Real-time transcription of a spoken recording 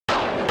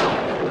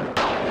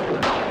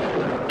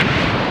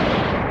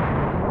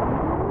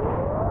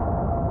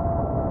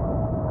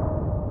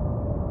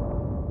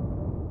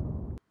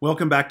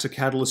Welcome back to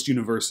Catalyst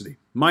University.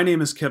 My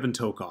name is Kevin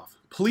Tokoph.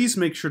 Please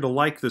make sure to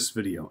like this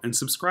video and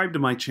subscribe to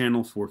my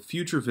channel for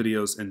future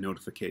videos and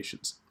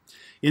notifications.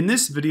 In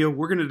this video,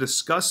 we're going to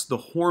discuss the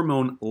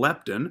hormone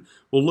leptin.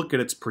 We'll look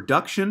at its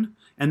production,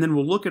 and then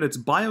we'll look at its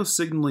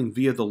biosignaling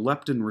via the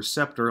leptin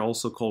receptor,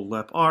 also called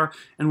LepR,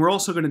 and we're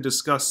also going to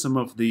discuss some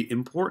of the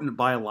important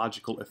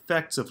biological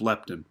effects of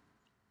leptin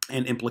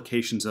and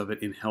implications of it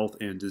in health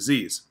and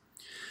disease.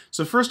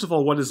 So first of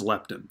all, what is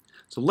leptin?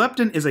 So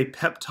leptin is a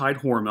peptide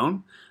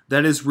hormone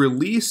that is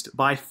released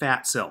by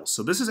fat cells.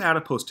 So this is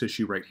adipose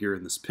tissue right here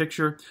in this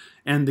picture,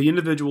 and the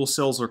individual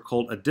cells are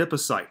called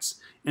adipocytes.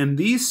 And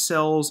these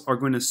cells are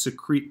going to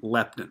secrete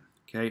leptin.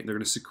 Okay, they're going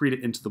to secrete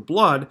it into the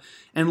blood,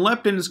 and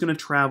leptin is going to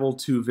travel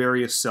to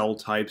various cell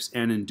types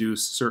and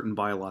induce certain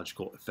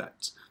biological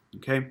effects.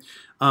 Okay,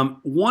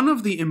 one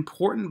of the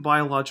important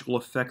biological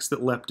effects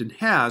that leptin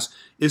has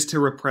is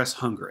to repress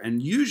hunger.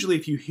 And usually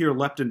if you hear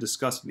leptin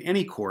discussed in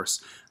any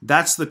course,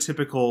 that's the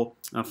typical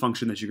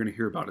function that you're going to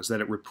hear about, is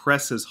that it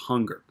represses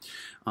hunger.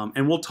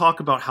 And we'll talk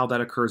about how that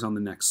occurs on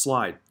the next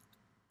slide.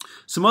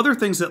 Some other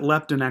things that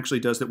leptin actually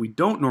does that we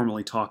don't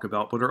normally talk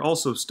about, but are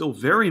also still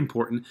very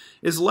important,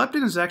 is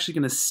leptin is actually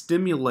going to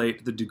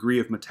stimulate the degree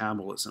of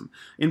metabolism.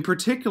 In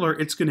particular,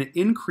 it's going to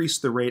increase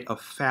the rate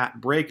of fat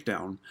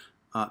breakdown,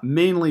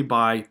 mainly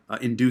by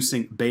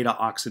inducing beta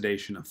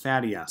oxidation of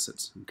fatty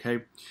acids.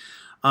 Okay.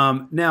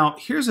 Now,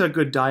 here's a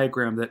good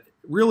diagram that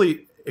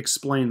really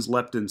explains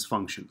leptin's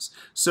functions.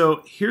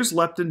 So here's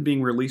leptin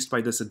being released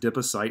by this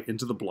adipocyte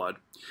into the blood.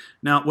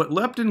 Now, what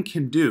leptin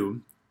can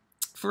do,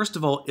 first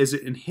of all, is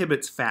it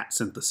inhibits fat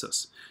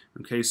synthesis.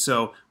 Okay,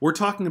 so we're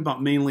talking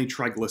about mainly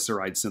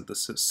triglyceride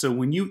synthesis. So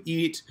when you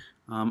eat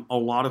a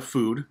lot of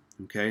food,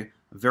 okay,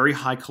 very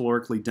high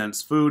calorically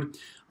dense food,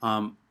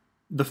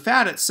 the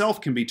fat itself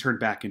can be turned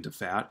back into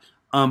fat,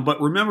 but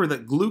remember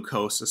that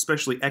glucose,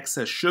 especially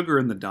excess sugar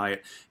in the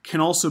diet,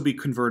 can also be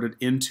converted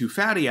into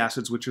fatty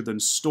acids, which are then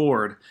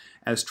stored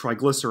as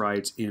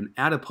triglycerides in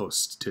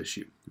adipose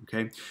tissue.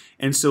 Okay,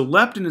 and so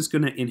leptin is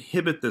going to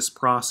inhibit this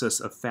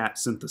process of fat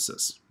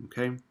synthesis.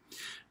 Okay.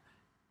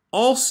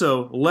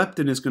 Also,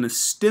 leptin is going to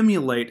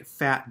stimulate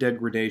fat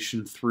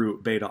degradation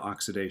through beta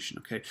oxidation.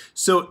 Okay,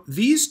 so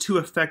these two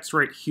effects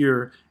right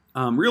here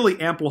really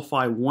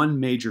amplify one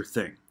major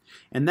thing.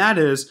 And that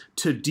is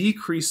to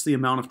decrease the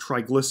amount of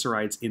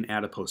triglycerides in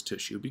adipose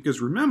tissue.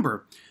 Because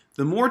remember,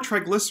 the more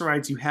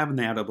triglycerides you have in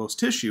the adipose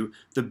tissue,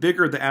 the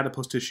bigger the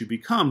adipose tissue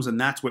becomes, and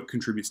that's what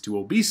contributes to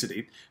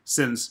obesity,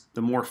 since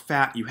the more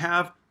fat you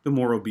have, the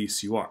more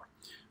obese you are.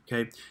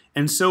 Okay?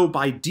 And so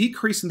by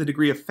decreasing the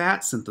degree of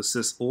fat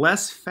synthesis,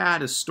 less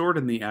fat is stored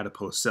in the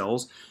adipose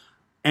cells,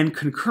 and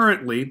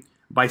concurrently,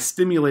 by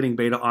stimulating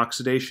beta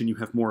oxidation, you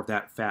have more of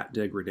that fat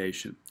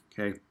degradation.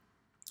 Okay?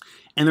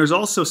 And there's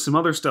also some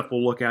other stuff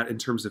we'll look at in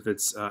terms of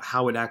its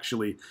how it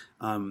actually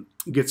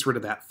gets rid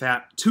of that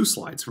fat 2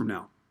 slides from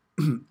now.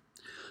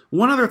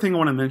 One other thing I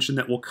want to mention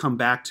that we'll come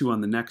back to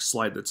on the next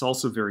slide that's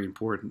also very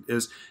important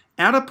is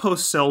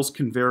adipose cells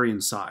can vary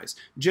in size.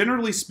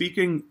 Generally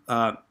speaking,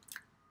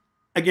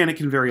 again, it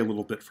can vary a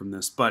little bit from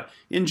this, but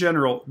in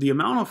general, the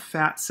amount of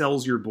fat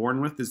cells you're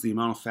born with is the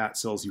amount of fat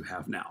cells you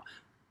have now.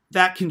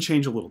 That can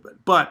change a little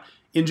bit, but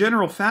in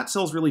general, fat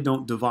cells really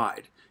don't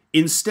divide.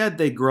 Instead,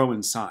 they grow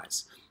in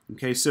size.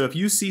 Okay, so if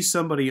you see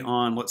somebody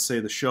on, let's say,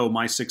 the show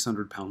My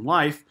 600 Pound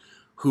Life,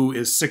 who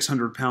is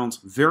 600 pounds,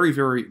 very,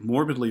 very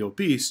morbidly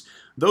obese,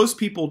 those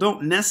people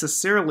don't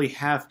necessarily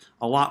have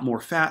a lot more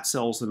fat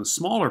cells than a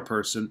smaller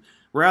person.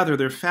 Rather,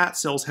 their fat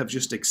cells have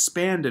just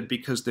expanded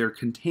because they're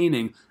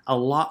containing a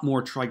lot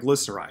more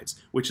triglycerides,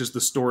 which is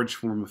the storage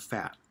form of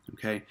fat.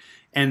 Okay,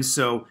 and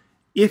so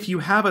if you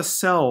have a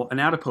cell, an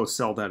adipose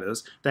cell that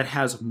is, that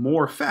has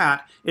more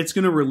fat, it's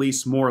going to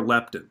release more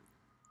leptin.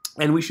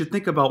 And we should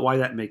think about why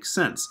that makes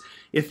sense.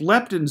 If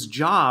leptin's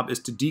job is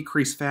to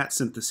decrease fat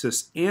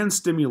synthesis and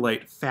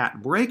stimulate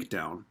fat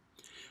breakdown,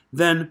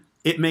 then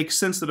it makes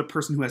sense that a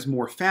person who has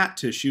more fat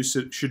tissue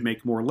should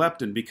make more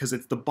leptin, because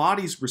it's the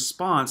body's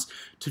response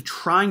to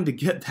trying to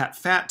get that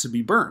fat to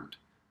be burned,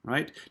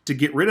 right? To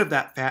get rid of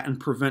that fat and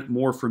prevent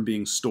more from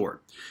being stored.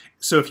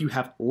 So if you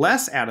have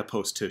less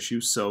adipose tissue,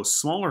 so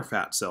smaller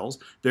fat cells,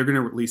 they're going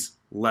to release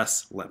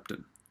less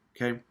leptin,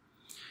 okay?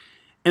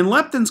 And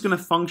leptin's going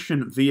to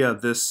function via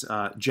this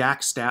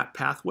JAK-STAT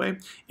pathway,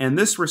 and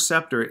this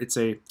receptor, it's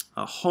a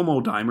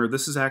homodimer.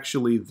 This is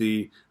actually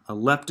the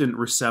leptin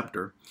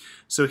receptor.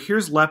 So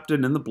here's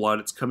leptin in the blood,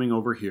 it's coming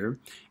over here,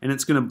 and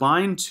it's going to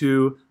bind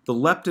to the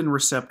leptin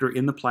receptor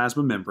in the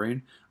plasma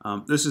membrane.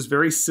 This is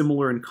very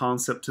similar in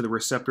concept to the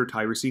receptor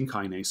tyrosine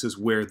kinases,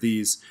 where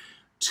these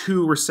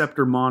 2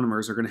 receptor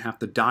monomers are going to have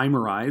to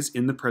dimerize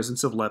in the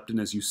presence of leptin,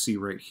 as you see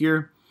right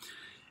here.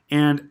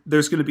 And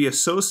there's going to be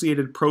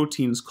associated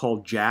proteins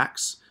called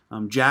JAKs.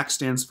 JAK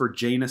stands for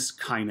Janus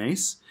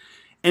kinase.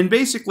 And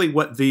basically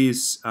what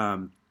these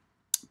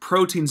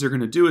proteins are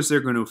going to do is they're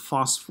going to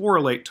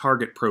phosphorylate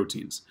target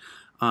proteins.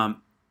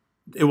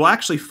 It will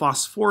actually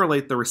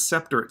phosphorylate the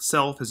receptor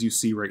itself, as you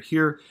see right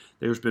here.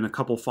 There's been a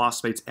couple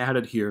phosphates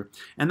added here.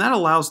 And that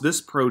allows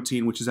this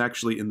protein, which is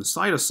actually in the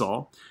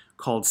cytosol,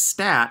 called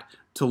STAT,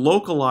 to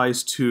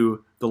localize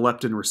to the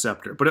leptin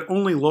receptor, but it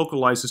only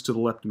localizes to the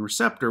leptin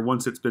receptor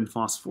once it's been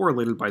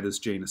phosphorylated by this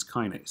Janus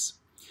kinase.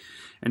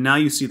 And now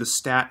you see the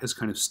stat is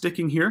kind of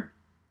sticking here.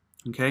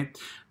 Okay.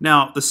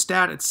 Now the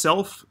stat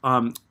itself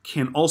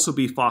can also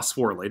be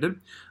phosphorylated.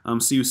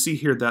 So you see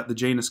here that the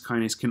Janus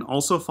kinase can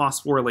also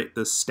phosphorylate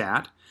this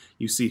stat.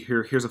 You see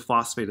here, here's a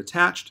phosphate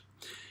attached.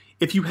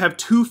 If you have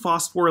two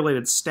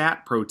phosphorylated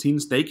stat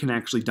proteins, they can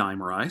actually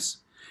dimerize,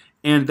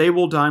 and they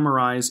will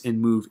dimerize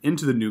and move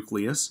into the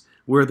nucleus,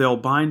 where they'll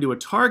bind to a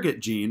target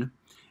gene,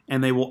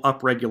 and they will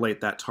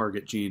upregulate that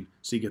target gene.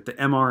 So you get the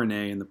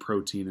mRNA and the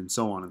protein and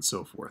so on and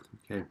so forth.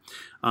 Okay.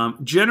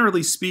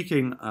 Generally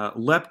speaking,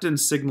 leptin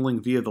signaling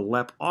via the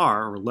LepR,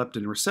 or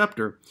leptin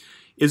receptor,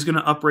 is going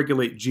to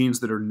upregulate genes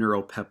that are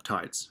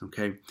neuropeptides.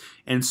 Okay.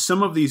 And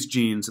some of these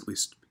genes,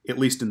 at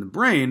least in the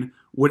brain,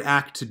 would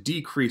act to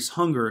decrease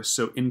hunger,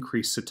 so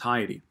increase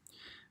satiety.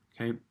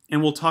 Okay.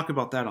 And we'll talk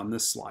about that on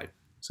this slide.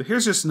 So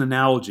here's just an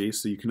analogy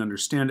so you can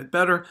understand it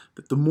better,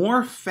 that the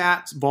more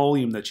fat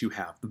volume that you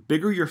have, the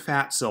bigger your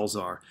fat cells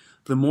are,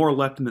 the more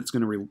leptin that's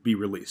going to be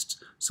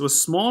released. So a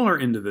smaller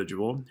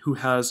individual who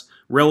has,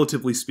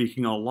 relatively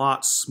speaking, a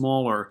lot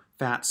smaller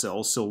fat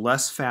cells, so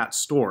less fat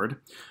stored,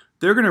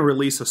 they're going to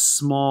release a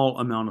small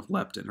amount of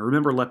leptin.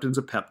 Remember, leptin's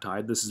a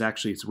peptide. This is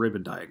actually its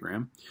ribbon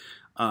diagram.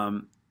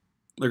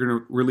 They're going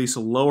to release a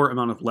lower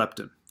amount of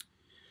leptin.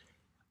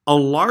 A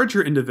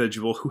larger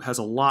individual who has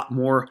a lot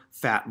more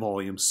fat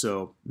volume,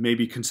 so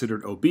maybe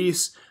considered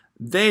obese,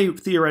 they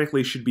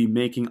theoretically should be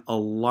making a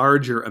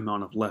larger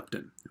amount of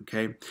leptin,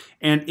 okay?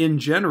 And in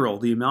general,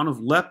 the amount of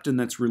leptin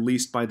that's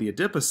released by the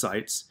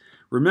adipocytes,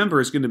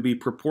 remember, is going to be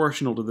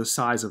proportional to the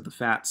size of the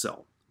fat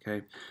cell,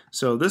 okay?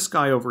 So this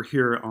guy over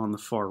here on the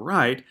far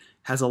right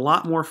has a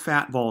lot more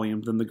fat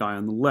volume than the guy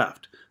on the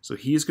left, so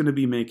he's going to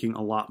be making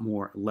a lot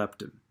more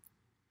leptin.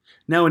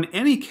 Now, in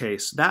any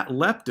case, that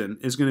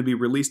leptin is going to be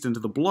released into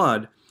the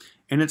blood,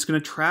 and it's going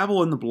to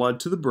travel in the blood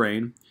to the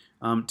brain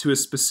to a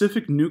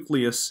specific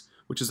nucleus,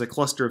 which is a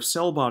cluster of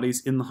cell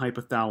bodies in the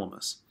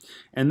hypothalamus.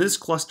 And this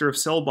cluster of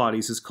cell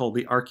bodies is called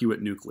the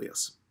arcuate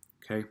nucleus.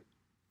 Okay.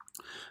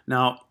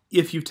 Now,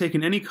 if you've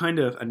taken any kind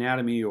of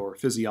anatomy or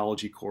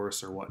physiology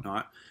course or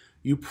whatnot,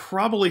 you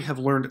probably have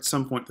learned at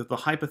some point that the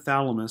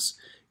hypothalamus,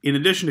 in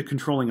addition to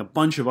controlling a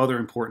bunch of other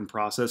important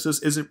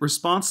processes, is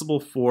responsible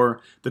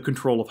for the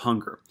control of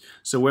hunger.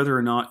 So whether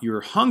or not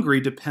you're hungry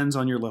depends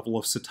on your level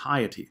of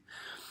satiety.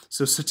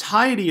 So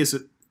satiety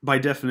is, by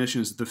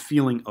definition, is the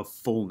feeling of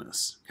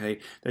fullness, okay,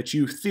 that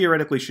you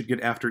theoretically should get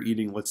after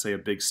eating, let's say, a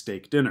big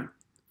steak dinner.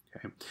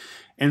 Okay?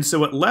 And so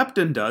what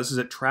leptin does is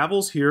it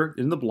travels here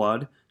in the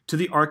blood to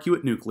the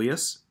arcuate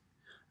nucleus,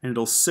 and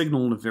it'll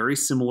signal in a very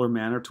similar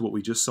manner to what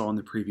we just saw in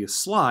the previous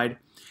slide.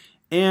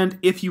 And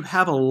if you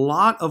have a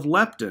lot of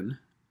leptin,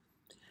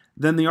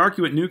 then the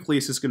arcuate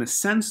nucleus is going to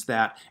sense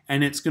that,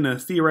 and it's going to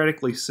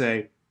theoretically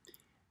say,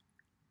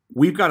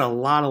 we've got a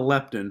lot of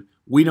leptin,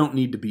 we don't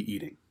need to be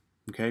eating.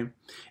 Okay?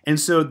 And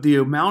so the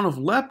amount of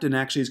leptin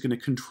actually is going to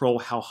control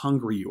how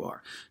hungry you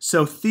are.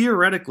 So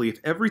theoretically, if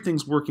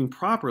everything's working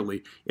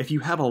properly, if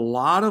you have a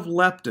lot of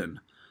leptin,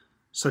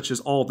 such as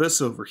all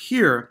this over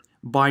here,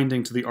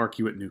 binding to the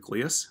arcuate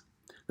nucleus,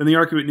 then the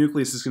arcuate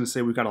nucleus is going to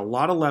say, we've got a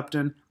lot of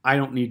leptin, I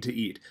don't need to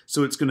eat.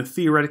 So it's going to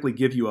theoretically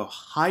give you a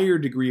higher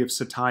degree of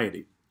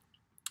satiety.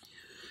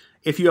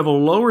 If you have a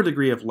lower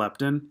degree of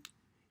leptin,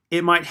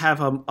 it might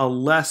have a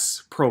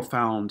less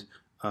profound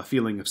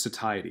feeling of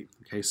satiety.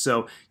 Okay,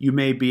 so you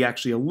may be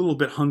actually a little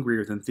bit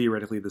hungrier than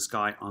theoretically this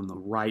guy on the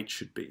right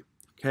should be.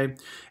 Okay,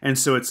 and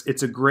so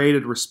it's a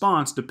graded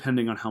response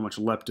depending on how much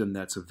leptin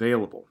that's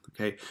available.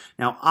 Okay,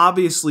 now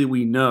obviously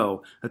we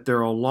know that there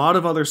are a lot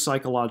of other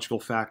psychological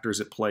factors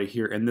at play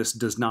here, and this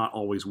does not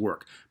always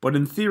work. But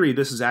in theory,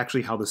 this is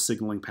actually how the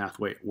signaling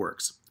pathway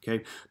works.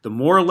 Okay, the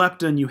more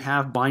leptin you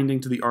have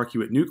binding to the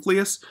arcuate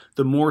nucleus,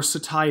 the more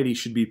satiety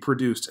should be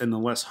produced and the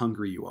less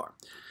hungry you are.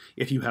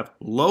 If you have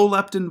low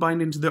leptin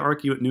binding to the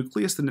arcuate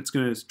nucleus, then it's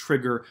going to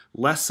trigger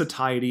less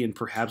satiety and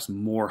perhaps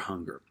more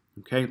hunger.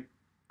 Okay.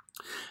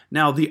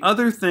 Now, the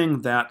other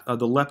thing that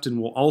the leptin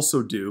will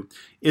also do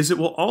is it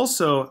will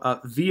also,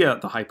 via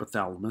the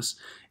hypothalamus,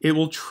 it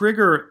will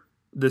trigger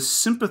the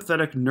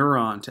sympathetic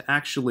neuron to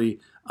actually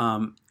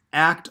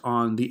act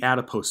on the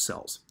adipose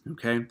cells.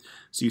 Okay,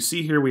 so you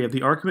see here we have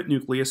the arcuate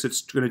nucleus.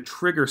 It's going to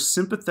trigger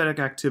sympathetic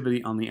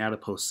activity on the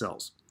adipose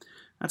cells.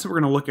 That's what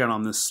we're going to look at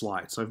on this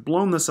slide. So I've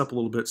blown this up a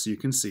little bit so you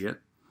can see it.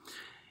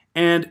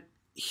 And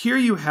here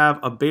you have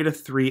a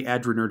beta-3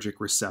 adrenergic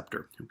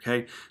receptor,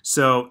 okay?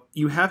 So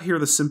you have here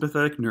the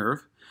sympathetic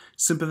nerve.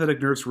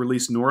 Sympathetic nerves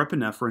release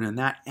norepinephrine, and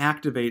that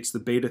activates the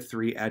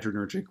beta-3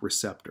 adrenergic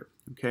receptor,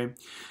 okay?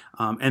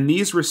 And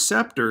these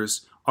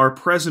receptors are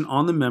present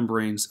on the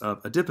membranes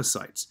of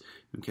adipocytes,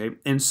 okay?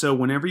 And so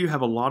whenever you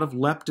have a lot of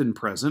leptin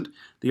present,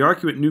 the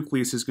arcuate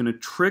nucleus is going to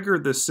trigger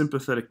this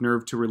sympathetic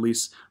nerve to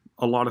release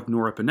a lot of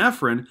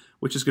norepinephrine,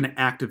 which is going to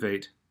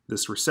activate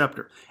this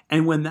receptor.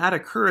 And when that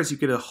occurs, you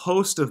get a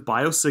host of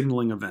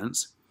biosignaling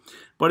events,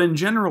 but in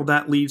general,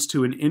 that leads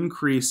to an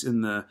increase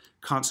in the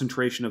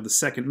concentration of the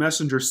second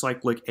messenger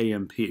cyclic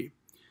AMP,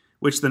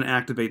 which then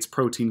activates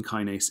protein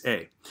kinase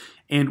A.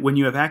 And when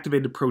you have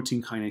activated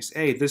protein kinase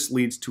A, this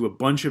leads to a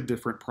bunch of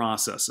different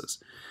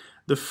processes.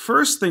 The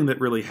first thing that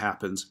really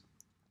happens,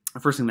 the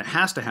first thing that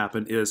has to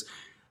happen is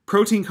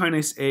protein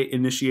kinase A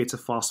initiates a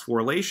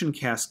phosphorylation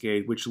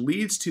cascade, which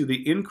leads to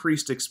the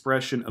increased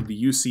expression of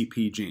the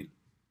UCP gene,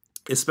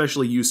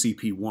 especially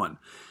UCP1.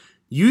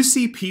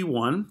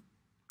 UCP1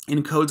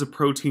 encodes a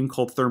protein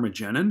called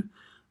thermogenin,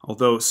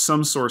 although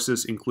some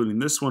sources, including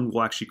this one,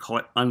 will actually call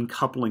it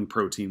uncoupling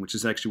protein, which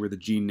is actually where the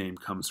gene name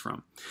comes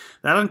from.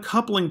 That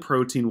uncoupling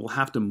protein will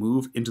have to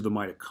move into the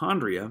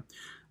mitochondria,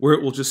 where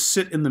it will just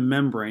sit in the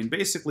membrane,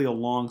 basically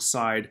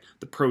alongside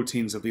the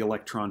proteins of the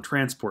electron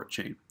transport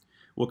chain.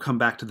 We'll come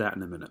back to that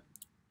in a minute.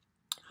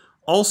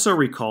 Also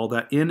recall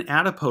that in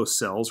adipose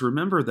cells,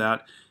 remember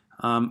that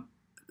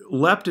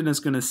leptin is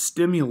going to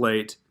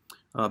stimulate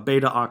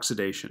beta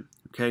oxidation.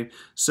 Okay,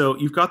 so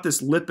you've got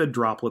this lipid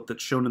droplet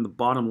that's shown in the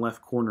bottom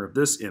left corner of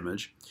this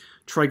image.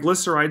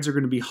 Triglycerides are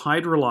going to be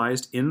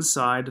hydrolyzed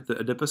inside the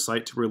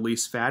adipocyte to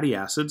release fatty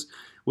acids,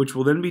 which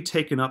will then be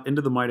taken up into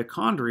the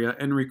mitochondria.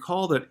 And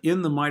recall that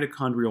in the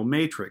mitochondrial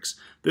matrix,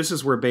 this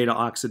is where beta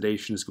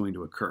oxidation is going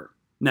to occur.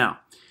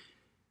 Now,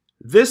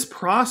 this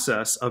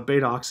process of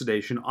beta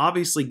oxidation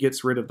obviously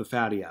gets rid of the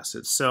fatty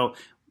acids. So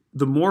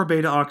the more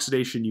beta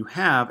oxidation you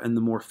have and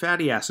the more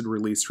fatty acid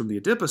released from the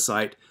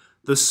adipocyte,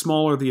 the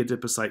smaller the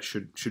adipocyte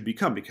should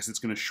become, because it's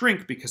going to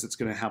shrink, because it's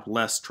going to have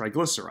less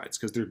triglycerides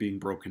because they're being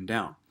broken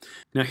down.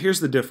 Now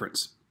here's the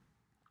difference.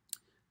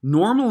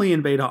 Normally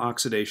in beta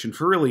oxidation,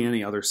 for really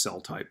any other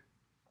cell type,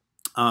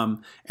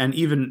 and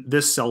even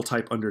this cell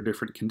type under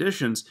different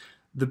conditions,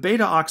 the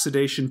beta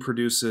oxidation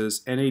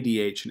produces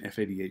NADH and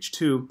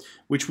FADH2,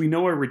 which we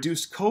know are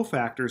reduced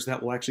cofactors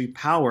that will actually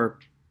power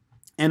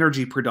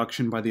energy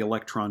production by the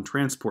electron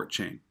transport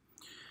chain.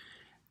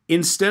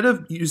 Instead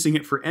of using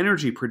it for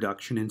energy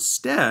production,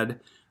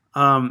 instead,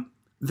 the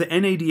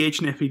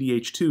NADH and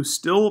FADH2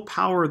 still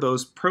power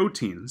those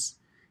proteins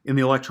in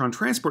the electron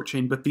transport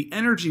chain, but the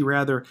energy,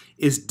 rather,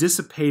 is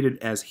dissipated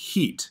as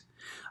heat.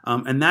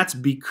 And that's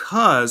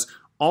because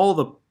all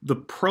the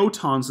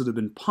protons that have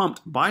been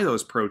pumped by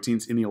those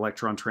proteins in the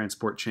electron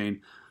transport chain,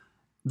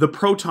 the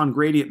proton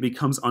gradient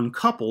becomes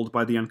uncoupled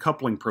by the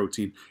uncoupling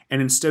protein,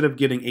 and instead of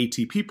getting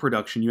ATP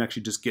production, you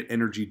actually just get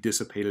energy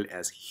dissipated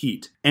as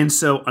heat. And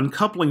so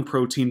uncoupling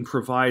protein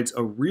provides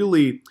a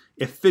really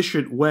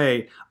efficient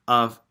way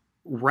of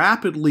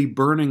rapidly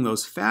burning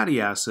those fatty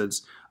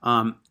acids,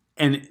 and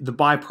the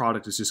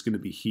byproduct is just going to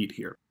be heat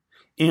here.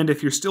 And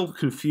if you're still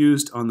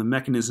confused on the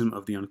mechanism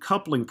of the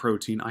uncoupling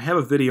protein, I have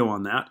a video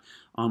on that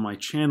on my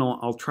channel.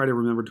 I'll try to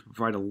remember to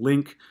provide a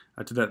link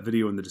to that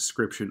video in the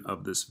description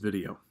of this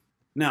video.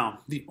 Now,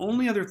 the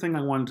only other thing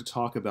I wanted to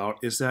talk about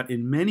is that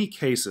in many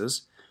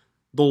cases,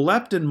 the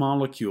leptin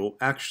molecule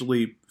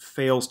actually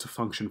fails to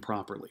function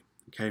properly.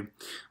 Okay,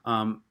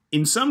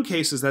 in some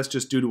cases, that's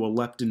just due to a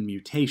leptin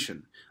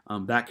mutation.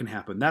 That can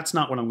happen. That's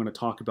not what I'm going to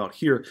talk about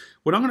here.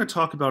 What I'm going to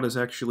talk about is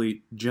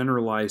actually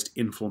generalized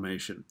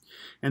inflammation.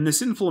 And this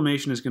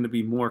inflammation is going to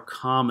be more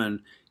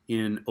common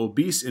in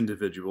obese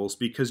individuals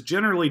because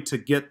generally to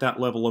get that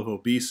level of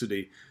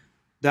obesity,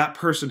 that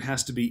person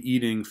has to be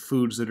eating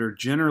foods that are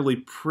generally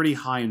pretty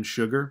high in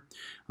sugar.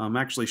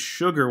 Actually,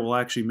 sugar will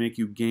actually make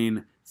you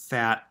gain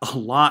fat a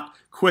lot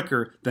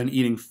quicker than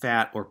eating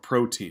fat or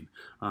protein.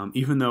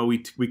 Even though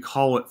we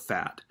call it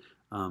fat,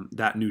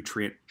 that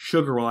nutrient,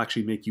 sugar will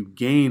actually make you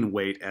gain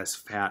weight as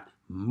fat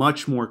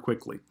much more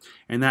quickly.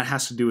 And that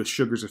has to do with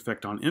sugar's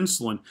effect on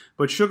insulin.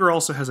 But sugar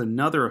also has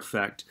another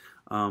effect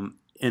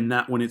in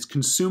that when it's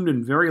consumed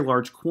in very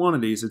large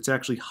quantities, it's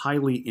actually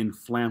highly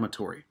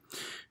inflammatory.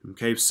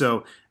 Okay,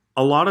 so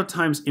a lot of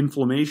times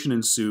inflammation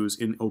ensues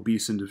in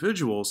obese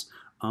individuals.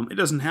 It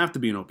doesn't have to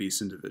be an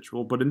obese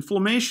individual, but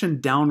inflammation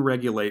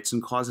downregulates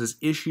and causes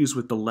issues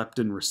with the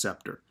leptin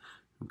receptor.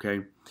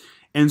 Okay,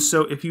 and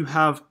so if you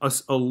have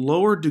a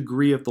lower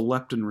degree of the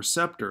leptin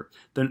receptor,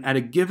 then at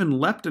a given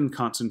leptin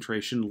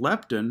concentration,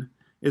 leptin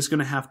is going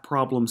to have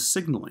problems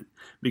signaling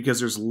because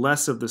there's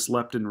less of this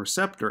leptin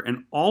receptor,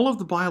 and all of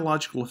the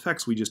biological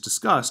effects we just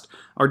discussed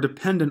are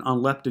dependent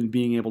on leptin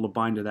being able to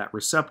bind to that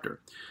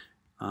receptor.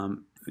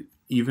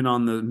 Even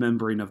on the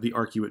membrane of the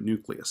arcuate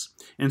nucleus.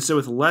 And so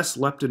with less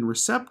leptin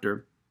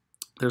receptor,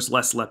 there's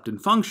less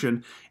leptin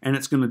function, and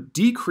it's going to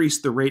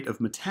decrease the rate of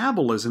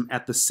metabolism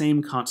at the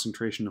same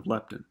concentration of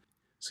leptin.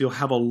 So you'll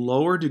have a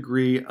lower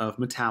degree of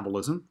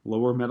metabolism,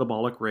 lower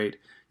metabolic rate,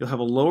 you'll have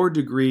a lower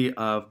degree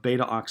of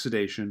beta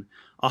oxidation,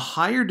 a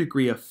higher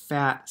degree of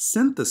fat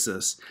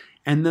synthesis,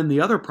 and then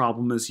the other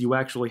problem is you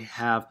actually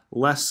have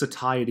less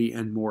satiety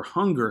and more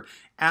hunger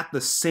at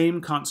the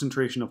same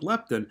concentration of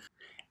leptin.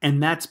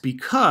 And that's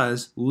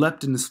because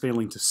leptin is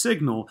failing to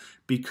signal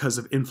because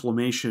of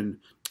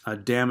inflammation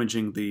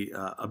damaging the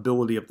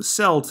ability of the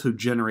cell to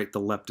generate the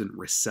leptin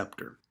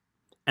receptor.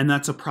 And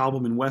that's a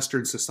problem in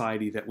Western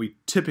society that we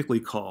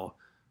typically call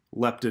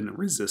leptin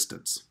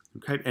resistance.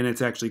 Okay? And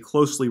it's actually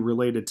closely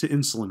related to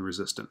insulin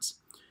resistance.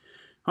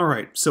 All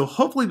right, so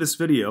hopefully this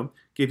video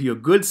gave you a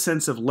good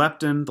sense of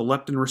leptin, the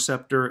leptin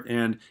receptor,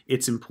 and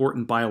its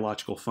important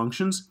biological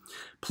functions.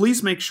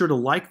 Please make sure to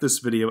like this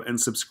video and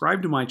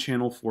subscribe to my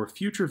channel for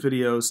future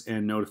videos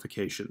and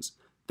notifications.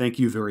 Thank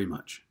you very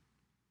much.